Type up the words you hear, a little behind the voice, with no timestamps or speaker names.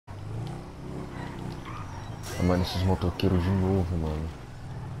Mano, esses motoqueiros de novo, mano.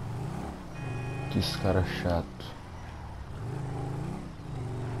 Que esse cara chato.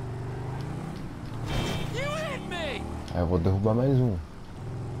 Aí eu vou derrubar mais um.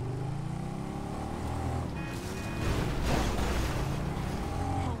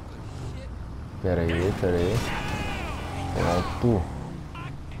 Pera aí. Pronto.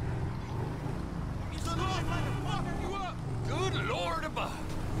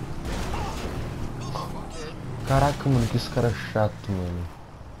 Caraca, mano, que esse cara é chato, mano.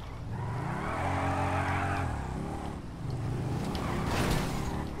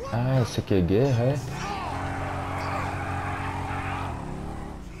 Ah, esse aqui é guerra, é?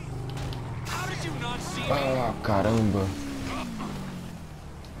 Ah, caramba.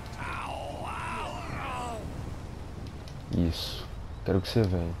 Isso. Quero que você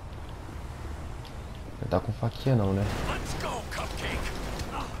venha. Não tá com faquinha não, né?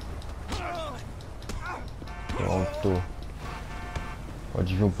 Pronto.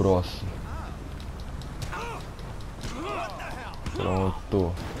 Pode vir o próximo.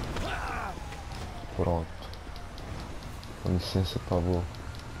 Pronto. Pronto. Com licença, por favor.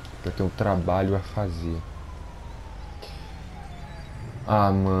 Eu tenho um trabalho a fazer.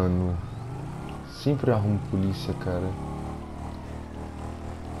 Ah, mano. Sempre arrumo polícia, cara.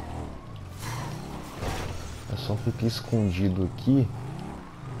 Eu só fiquei escondido aqui.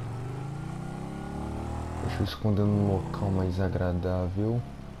 Deixa eu esconder num local mais agradável.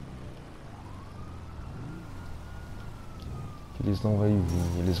 Eles não vão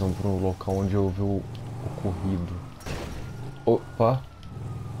vir. Eles vão para o local onde houve o ocorrido. Opa!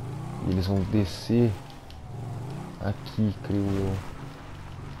 E eles vão descer aqui, creio eu.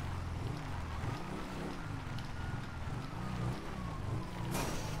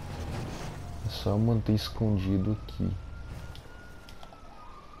 É só manter escondido aqui.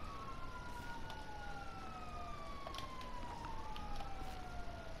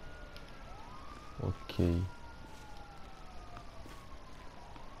 Ok.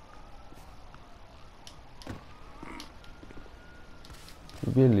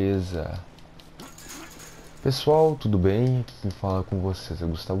 Beleza. Pessoal, tudo bem? Aqui quem fala com vocês é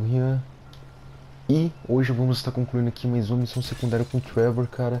Gustavo Rian. E hoje vamos estar concluindo aqui mais uma missão secundária com o Trevor,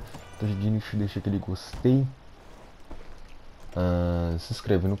 cara. Então de início deixa aquele gostei. Se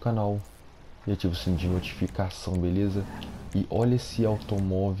inscreve no canal e ativa o sininho de notificação, beleza? E olha esse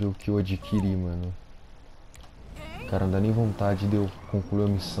automóvel que eu adquiri, mano. Cara, não dá nem vontade de eu concluir a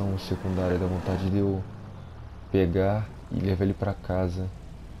missão secundária, dá vontade de eu pegar e levar ele pra casa.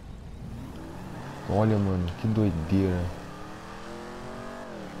 Olha, mano, que doideira.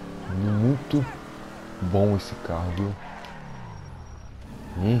 Muito bom esse carro, viu?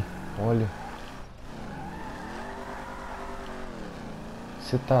 Olha.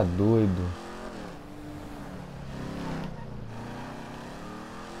 Você tá doido?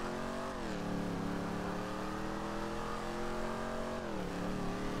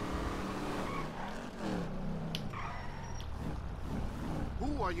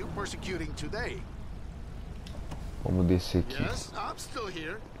 Who are you persecuting today? Vamos descer aqui. Yes, I'm still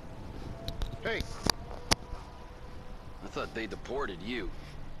here. Hey, I thought they deported you.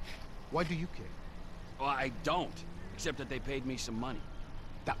 why do you care? Well, I don't, except that they paid me some money.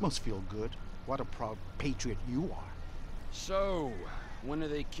 That must feel good. What a proud patriot you are. So, when are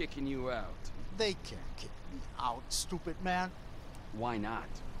they kicking you out? They can't kick me out, stupid man. Why not?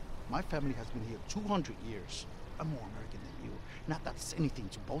 My family has been here 200 years. I'm more American than you. Not that it's anything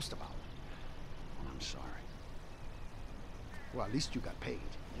to boast about. Well, I'm sorry. Well, at least you got paid.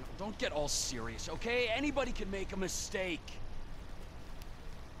 You know, don't get all serious, okay? Anybody can make a mistake.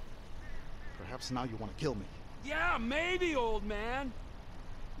 Perhaps now you want to kill me. Yeah, maybe, old man.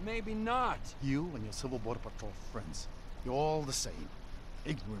 Maybe not. You and your Civil Border Patrol friends, you're all the same.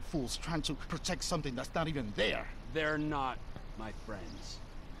 Ignorant fools trying to protect something that's not even there. They're not my friends.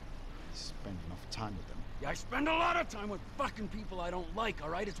 I spend enough time with them. Yeah, I spend a lot of time with fucking people I don't like, all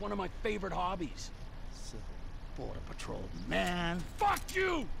right? It's one of my favorite hobbies. Civil Border Patrol, man. Fuck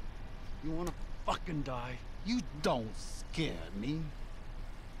you! You wanna fucking die? You don't scare me.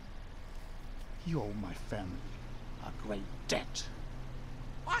 You owe my family a great debt.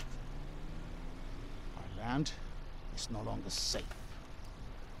 What? Our land is no longer safe.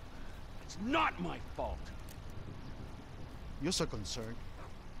 It's not my fault. You're so concerned.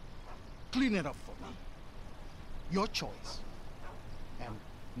 Clean it up for me. Your choice. And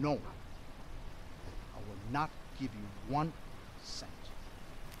no, I will not give you 1 cent.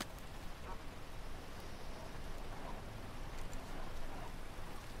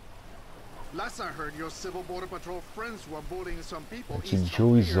 Last I heard, your Civil Border Patrol friends were bullying some people Esse east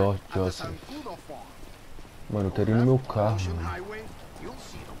Joe of here Exotic, at the Joseph. Sancudo farm. Mano, eu quero ir no meu carro, Ocean mano. Highway, you'll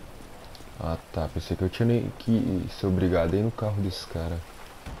see them. Ah tá, pensei que eu tinha que ser obrigado a ir no carro desse cara.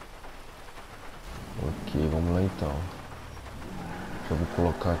 Ok, vamos lá então. Já vou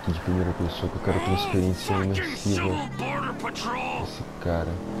colocar aqui de primeira pessoa que eu quero ter uma experiência imersiva desse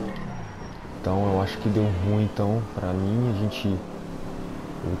cara. Então eu acho que deu ruim então pra mim. A gente,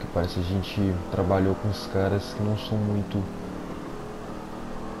 pelo que parece, a gente trabalhou com os caras que não são muito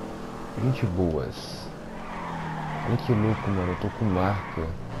gente boas. Olha que louco, mano, eu tô com marca.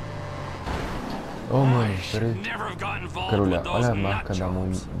 Oh, mano, peraí. Quero olhar, olha a marca da mão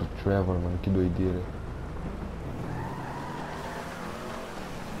do Trevor, mano, que doideira.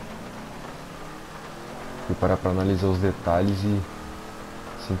 Fui parar pra analisar os detalhes e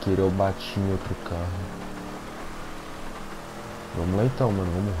sem querer eu bati em outro carro. Vamos lá então,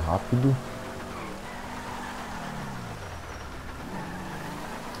 mano, vamos rápido.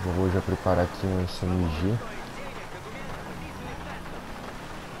 Eu vou já preparar aqui um SMG.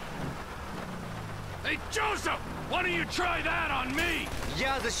 Hey, Joseph! Why don't you try that on me?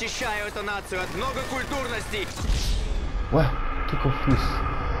 Я защищаю эту нацию от многокультурности. Ué, o que eu fiz?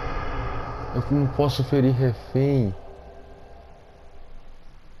 Eu não posso ferir refém.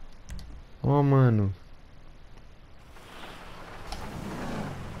 Oh, mano.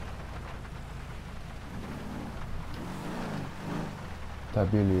 Tá,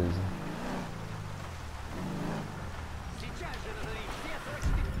 beleza.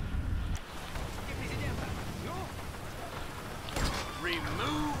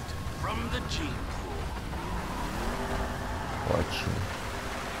 Removed from the gene pool. Ótimo.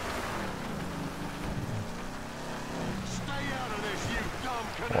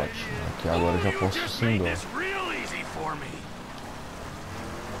 Ótimo. Aqui agora eu já posso sim dó.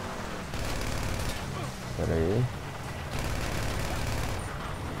 Pera aí.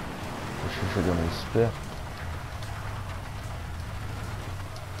 Deixa eu chegar mais perto.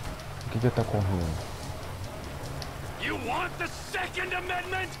 O que ele tá correndo? You want the Second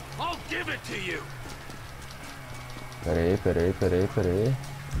Amendment? I'll give it to you. Pera aí.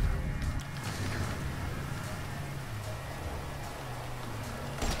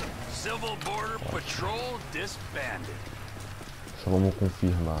 Civil Border Patrol disbanded. Só vamos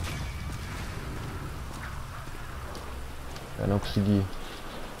confirmar. Eu não consegui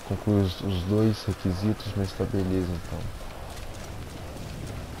concluir os dois requisitos, mas tá beleza então.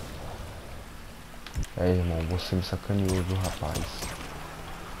 É, irmão, você me sacaneou, viu, rapaz?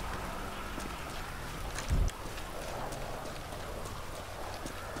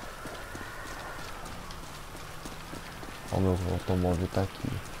 Ó, o meu automóvel tá aqui.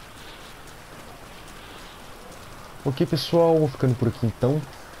 Ok, pessoal, vou ficando por aqui então.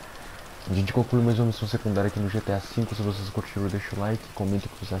 A gente conclui mais uma missão secundária aqui no GTA V. Se vocês curtiram, deixa o like, comenta o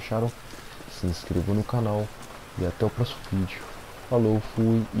que vocês acharam, se inscreva no canal e até o próximo vídeo. Falou,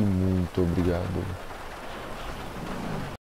 fui e muito obrigado.